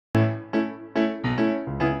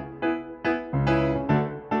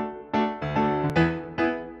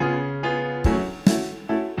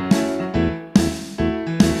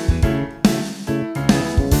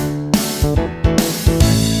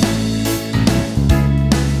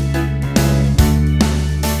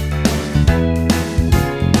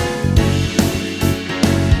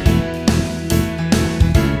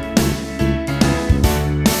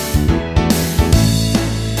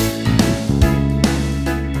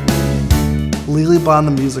Legally Blonde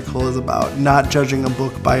the musical is about not judging a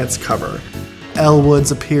book by its cover. Elle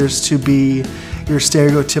Woods appears to be your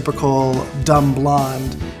stereotypical dumb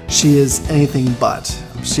blonde. She is anything but.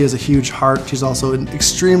 She has a huge heart. She's also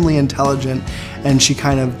extremely intelligent, and she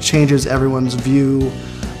kind of changes everyone's view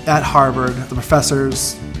at Harvard, the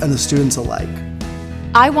professors and the students alike.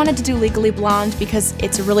 I wanted to do Legally Blonde because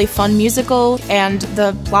it's a really fun musical and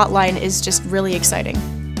the plot line is just really exciting.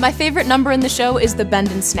 My favorite number in the show is the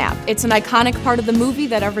bend and snap. It's an iconic part of the movie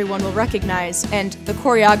that everyone will recognize, and the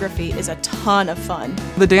choreography is a ton of fun.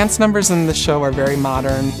 The dance numbers in the show are very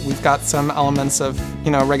modern. We've got some elements of,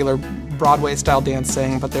 regular Broadway-style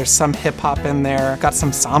dancing, but there's some hip-hop in there. Got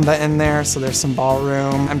some samba in there, so there's some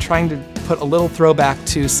ballroom. I'm trying to put a little throwback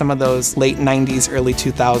to some of those late 90s, early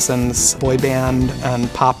 2000s boy band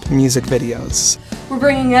and pop music videos. We're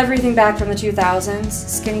bringing everything back from the 2000s.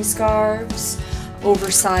 Skinny scarves,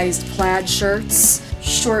 oversized plaid shirts,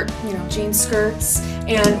 short, jean skirts,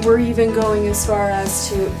 and we're even going as far as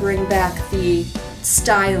to bring back the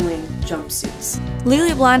styling jumpsuits.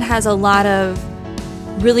 Legally Blonde has a lot of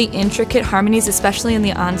really intricate harmonies, especially in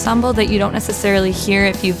the ensemble, that you don't necessarily hear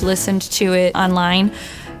if you've listened to it online.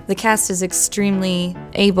 The cast is extremely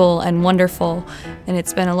able and wonderful, and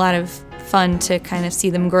it's been a lot of fun to kind of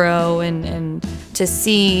see them grow and to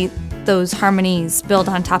see those harmonies build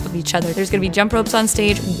on top of each other. There's going to be jump ropes on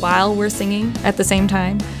stage while we're singing at the same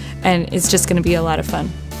time, and it's just going to be a lot of fun.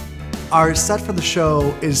 Our set for the show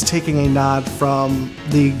is taking a nod from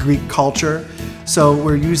the Greek culture. So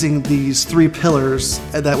we're using these 3 pillars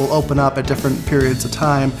that will open up at different periods of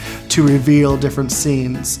time to reveal different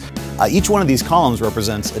scenes. Each one of these columns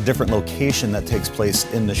represents a different location that takes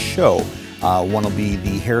place in the show. One will be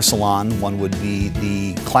the hair salon, one would be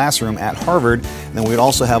the classroom at Harvard, and then we'd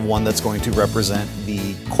also have one that's going to represent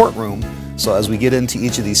the courtroom. So as we get into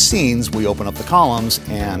each of these scenes, we open up the columns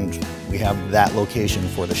and we have that location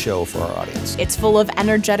for the show for our audience. It's full of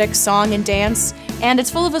energetic song and dance, and it's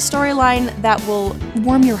full of a storyline that will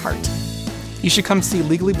warm your heart. You should come see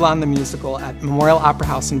Legally Blonde the musical at Memorial Opera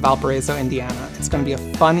House in Valparaiso, Indiana. It's going to be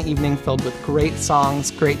a fun evening filled with great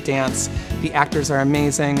songs, great dance. The actors are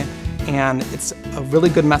amazing, and it's a really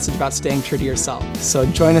good message about staying true to yourself. So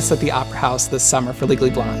join us at the Opera House this summer for Legally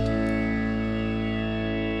Blonde.